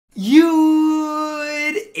It's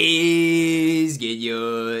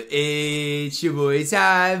your boy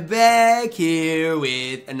Ty back here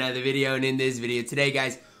with another video, and in this video today,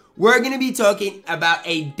 guys, we're going to be talking about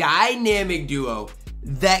a dynamic duo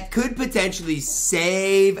that could potentially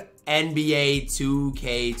save NBA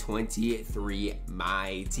 2K23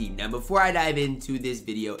 MyTEAM. Now, before I dive into this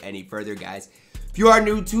video any further, guys, if you are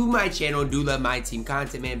new to my channel and do love MyTEAM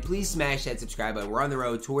content, man, please smash that subscribe button. We're on the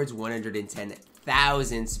road towards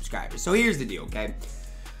 110,000 subscribers. So here's the deal, okay?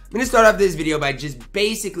 I'm going to start off this video by just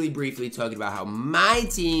basically briefly talking about how my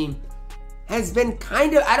team has been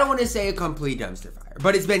kind of, I don't want to say a complete dumpster fire,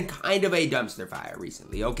 but it's been kind of a dumpster fire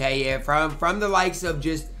recently, okay? Yeah, from the likes of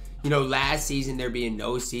just, you know, last season there being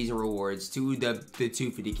no season rewards to the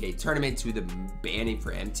 250K tournament to the banning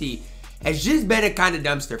for MT has just been a kind of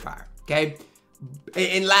dumpster fire, okay?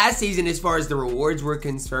 In last season, as far as the rewards were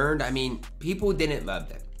concerned, I mean, people didn't love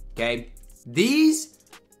them, okay? These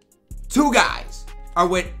two guys are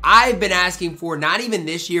what I've been asking for, not even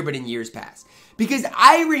this year, but in years past. Because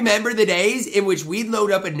I remember the days in which we'd load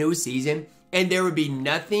up a new season and there would be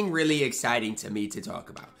nothing really exciting to me to talk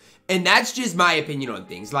about. And that's just my opinion on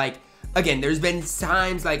things. Like, again, there's been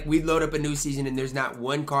times like we'd load up a new season and there's not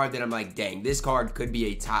one card that I'm like, dang, this card could be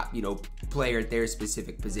a top, you know, player at their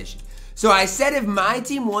specific position. So I said if my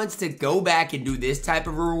team wants to go back and do this type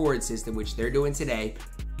of a reward system, which they're doing today,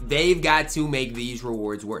 they've got to make these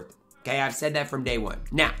rewards worth it. Okay, I've said that from day one.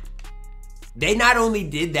 Now, they not only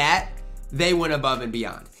did that, they went above and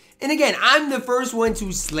beyond. And again, I'm the first one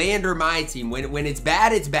to slander my team. When it's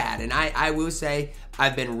bad, it's bad. And I will say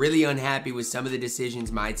I've been really unhappy with some of the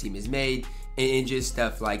decisions my team has made and just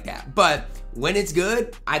stuff like that. But when it's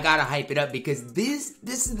good, I gotta hype it up because this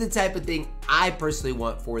is the type of thing I personally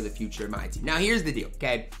want for the future of my team. Now, here's the deal,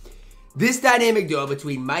 okay? This dynamic duo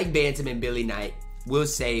between Mike Bantom and Billy Knight will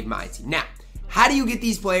save my team. Now, how do you get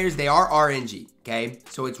these players? They are RNG, okay?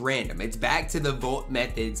 So it's random. It's back to the vault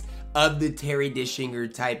methods of the Terry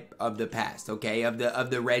Dishinger type of the past, okay? Of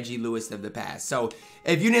the Reggie Lewis of the past. So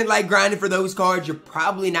if you didn't like grinding for those cards, you're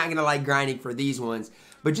probably not gonna like grinding for these ones.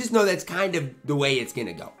 But just know that's kind of the way it's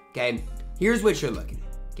gonna go, okay? Here's what you're looking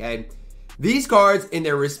at, okay? These cards in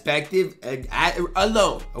their respective,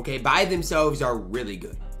 alone, okay, by themselves are really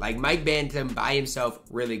good. Like Mike Bantom by himself,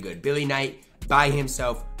 really good. Billy Knight by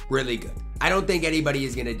himself, really good. I don't think anybody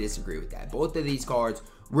is going to disagree with that. Both of these cards,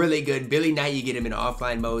 really good. Billy Knight, you get him in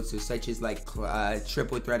offline mode, so such as like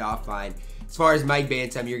triple threat offline. As far as Mike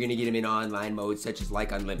Bantom, you're going to get him in online mode, such as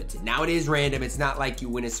like unlimited. Now, it is random. It's not like you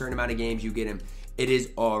win a certain amount of games, you get him. It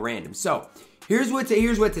is all random. So, here's what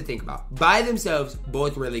to think about. By themselves,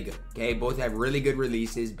 both really good, okay? Both have really good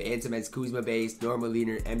releases. Bantom has Kuzma base, normal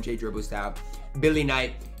leader, MJ dribble style. Billy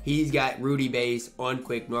Knight, he's got Rudy base, on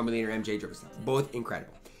quick, normal leader, MJ dribble style. Both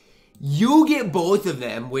incredible. You get both of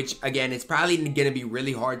them, which, again, it's probably going to be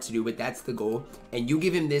really hard to do, but that's the goal. And you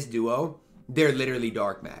give him this duo, they're literally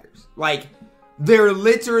dark matters. Like, they're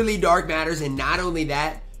literally dark matters, and not only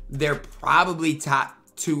that, they're probably top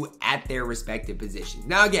two at their respective positions.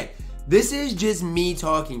 Now, again, this is just me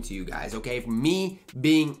talking to you guys, okay? For me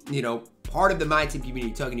being, you know, part of the MyTEAM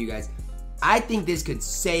community, talking to you guys, I think this could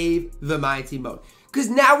save the MyTEAM mode. Because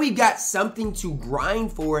now we've got something to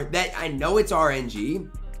grind for that I know it's RNG,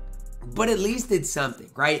 but at least it's something,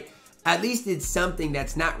 right? At least it's something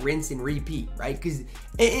that's not rinse and repeat, right? Because,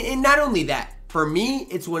 and not only that, for me,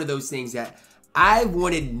 it's one of those things that I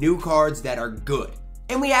wanted new cards that are good.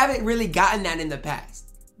 And we haven't really gotten that in the past.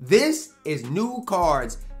 This is new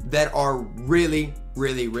cards that are really,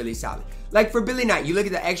 really, really solid. Like for Billy Knight, you look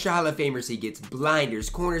at the extra Hall of Famers he gets: blinders,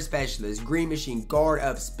 corner specialist, green machine, guard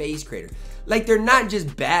up, space creator. Like, they're not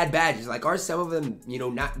just bad badges. Like, are some of them, you know,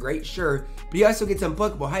 not great? Sure. But he also gets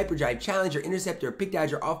unpluckable, hyperdrive, challenger, interceptor, pick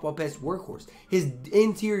dodger, off-ball pest, workhorse. His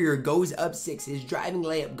interior goes up 6. His driving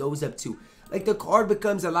layup goes up 2. Like, the card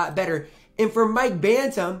becomes a lot better. And for Mike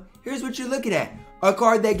Bantom, here's what you're looking at. A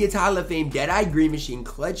card that gets Hall of Fame, Deadeye, Green Machine,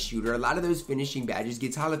 Clutch Shooter, a lot of those finishing badges,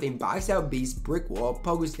 gets Hall of Fame, Box Out Beast, Brick Wall,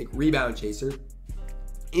 Pogo Stick, Rebound Chaser.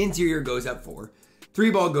 Interior goes up 4.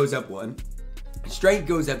 3-ball goes up 1. Strength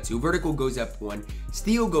goes up 2. Vertical goes up 1.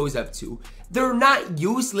 Steal goes up 2. They're not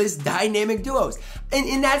useless dynamic duos.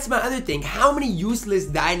 And that's my other thing. How many useless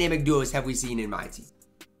dynamic duos have we seen in my team?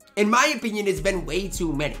 In my opinion, it's been way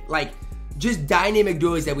too many. Like, just dynamic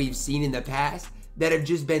duos that we've seen in the past that have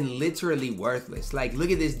just been literally worthless. Like, look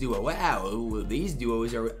at this duo. Wow, these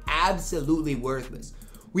duos are absolutely worthless.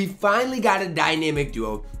 We finally got a dynamic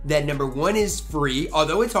duo that, number 1, is free.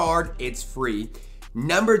 Although it's hard, it's free.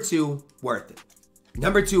 Number 2, worth it.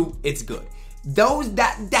 Number 2, it's good.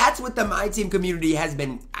 That's what the MyTEAM community has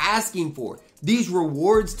been asking for. These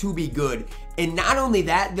rewards to be good. And not only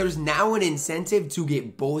that, there's now an incentive to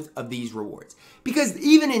get both of these rewards. Because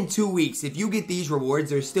even in 2 weeks, if you get these rewards,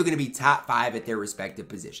 they're still going to be top 5 at their respective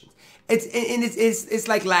positions. It's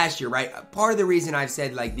like last year, right? Part of the reason I've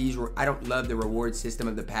said like I don't love the reward system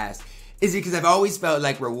of the past is because I've always felt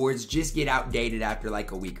like rewards just get outdated after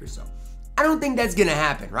like a week or so. I don't think that's going to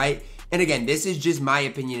happen, right? And again, this is just my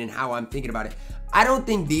opinion and how I'm thinking about it. I don't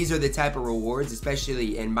think these are the type of rewards,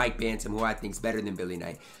 especially in Mike Bantom, who I think is better than Billy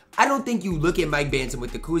Knight. I don't think you look at Mike Bantom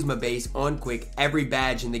with the Kuzma base on quick, every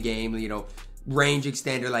badge in the game, you know, range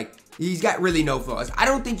extender, like he's got really no flaws. I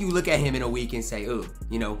don't think you look at him in a week and say, oh,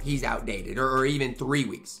 you know, he's outdated, or even 3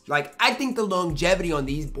 weeks. Like, I think the longevity on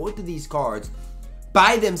both of these cards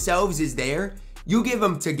by themselves is there. You give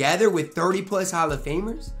them together with 30 plus Hall of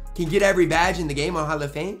Famers, can get every badge in the game on Hall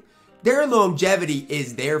of Fame. Their longevity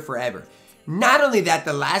is there forever. Not only that,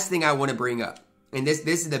 the last thing I want to bring up, and this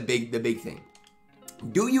is the big thing.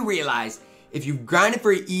 Do you realize if you grind it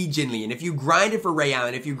for E. Ginley, and if you grind it for Ray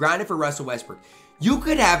Allen, if you grind it for Russell Westbrook, you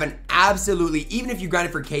could have an absolutely, even if you grind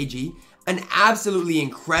it for KG, an absolutely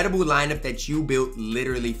incredible lineup that you built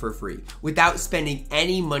literally for free without spending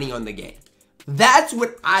any money on the game. That's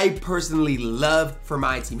what I personally love for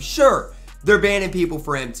my team. Sure, they're banning people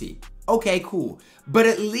for MT. Okay, cool. But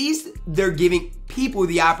at least they're giving people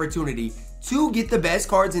the opportunity to get the best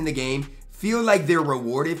cards in the game, feel like they're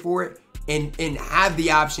rewarded for it, and have the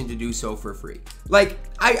option to do so for free. Like,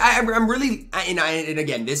 I'm really, and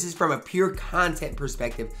again, this is from a pure content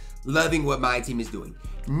perspective, loving what my team is doing.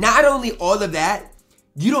 Not only all of that,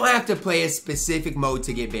 you don't have to play a specific mode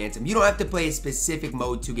to get Bantom. You don't have to play a specific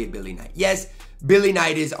mode to get Billy Knight. Yes, Billy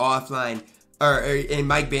Knight is offline, and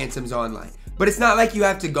Mike Bantom's online. But it's not like you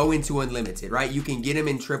have to go into unlimited, right? You can get him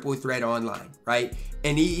in triple threat online, right?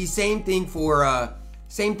 And same thing for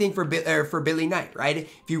Billy Knight, right?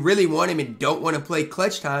 If you really want him and don't want to play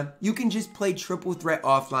clutch time, you can just play triple threat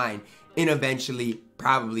offline and eventually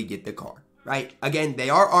probably get the card, right? Again,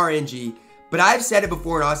 they are RNG, but I've said it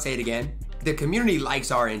before and I'll say it again. The community likes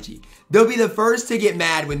RNG. They'll be the first to get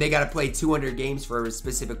mad when they got to play 200 games for a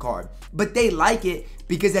specific card. But they like it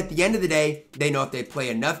because at the end of the day, they know if they play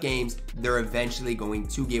enough games, they're eventually going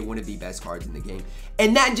to get one of the best cards in the game.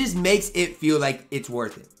 And that just makes it feel like it's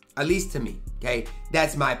worth it. At least to me, okay?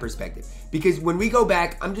 That's my perspective. Because when we go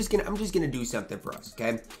back, I'm just gonna do something for us,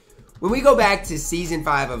 okay? When we go back to season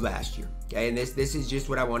 5 of last year, okay, and this is just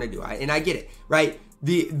what I want to do, and I get it, right?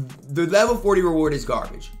 The level 40 reward is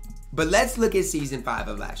garbage. But let's look at season 5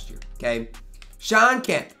 of last year, okay? Shawn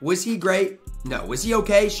Kemp, was he great? No. Was he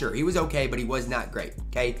okay? Sure, he was okay, but he was not great,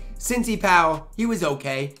 okay? Cincy Powell, he was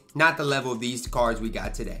okay. Not the level of these cards we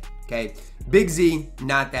got today, okay? Big Z,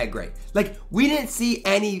 not that great. Like, we didn't see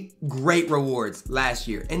any great rewards last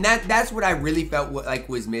year. And that's what I really felt like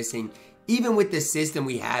was missing, even with the system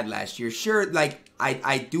we had last year. Sure, like,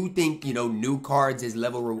 I do think, you know, new cards as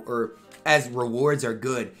as rewards are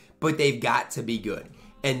good, but they've got to be good.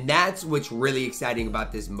 And that's what's really exciting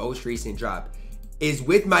about this most recent drop, is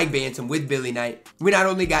with Mike Bantom, with Billy Knight, we not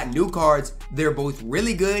only got new cards, they're both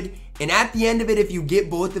really good, and at the end of it, if you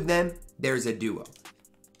get both of them, there's a duo.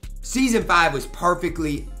 Season 5 was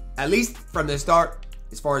perfectly, at least from the start,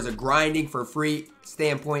 as far as a grinding for free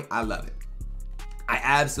standpoint, I love it. I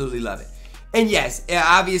absolutely love it. And yes,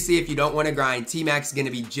 obviously, if you don't want to grind, T-Mac is going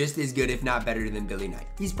to be just as good, if not better than Billy Knight.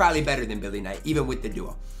 He's probably better than Billy Knight, even with the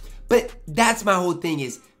duo. But that's my whole thing,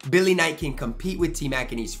 is Billy Knight can compete with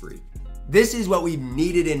T-Mac and he's free. This is what we've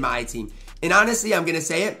needed in my team. And honestly, I'm going to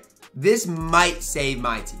say it, this might save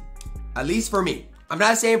my team. At least for me. I'm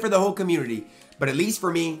not saying for the whole community, but at least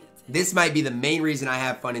for me, this might be the main reason I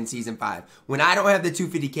have fun in Season 5. When I don't have the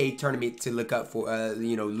 250K tournament to look up for,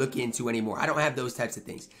 look into anymore. I don't have those types of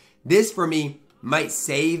things. This, for me, might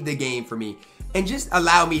save the game for me and just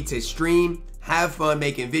allow me to stream, have fun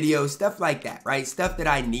making videos, stuff like that, right? Stuff that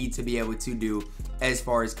I need to be able to do as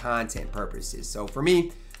far as content purposes. So for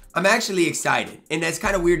me, I'm actually excited. And that's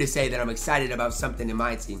kind of weird to say that I'm excited about something in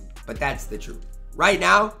my team, but that's the truth. Right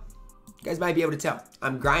now, you guys might be able to tell,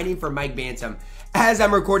 I'm grinding for Mike Bantom as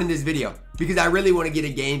I'm recording this video because I really want to get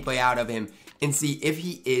a gameplay out of him and see if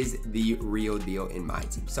he is the real deal in my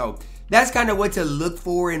team. So that's kind of what to look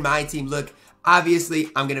for in my team. Look,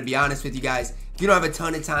 obviously, I'm going to be honest with you guys. If you don't have a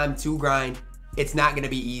ton of time to grind, it's not going to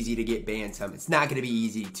be easy to get Bantom. It's not going to be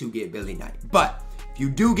easy to get Billy Knight. But if you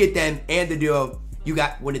do get them and the duo, you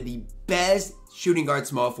got one of the best shooting guard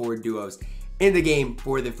small forward duos in the game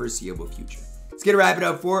for the foreseeable future. Let's get to wrap it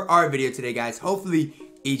up for our video today, guys. Hopefully,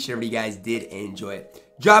 each and every you guys did enjoy it.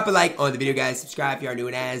 Drop a like on the video, guys. Subscribe if you are new,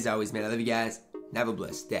 and as always, man, I love you guys. And have a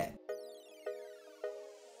blessed day.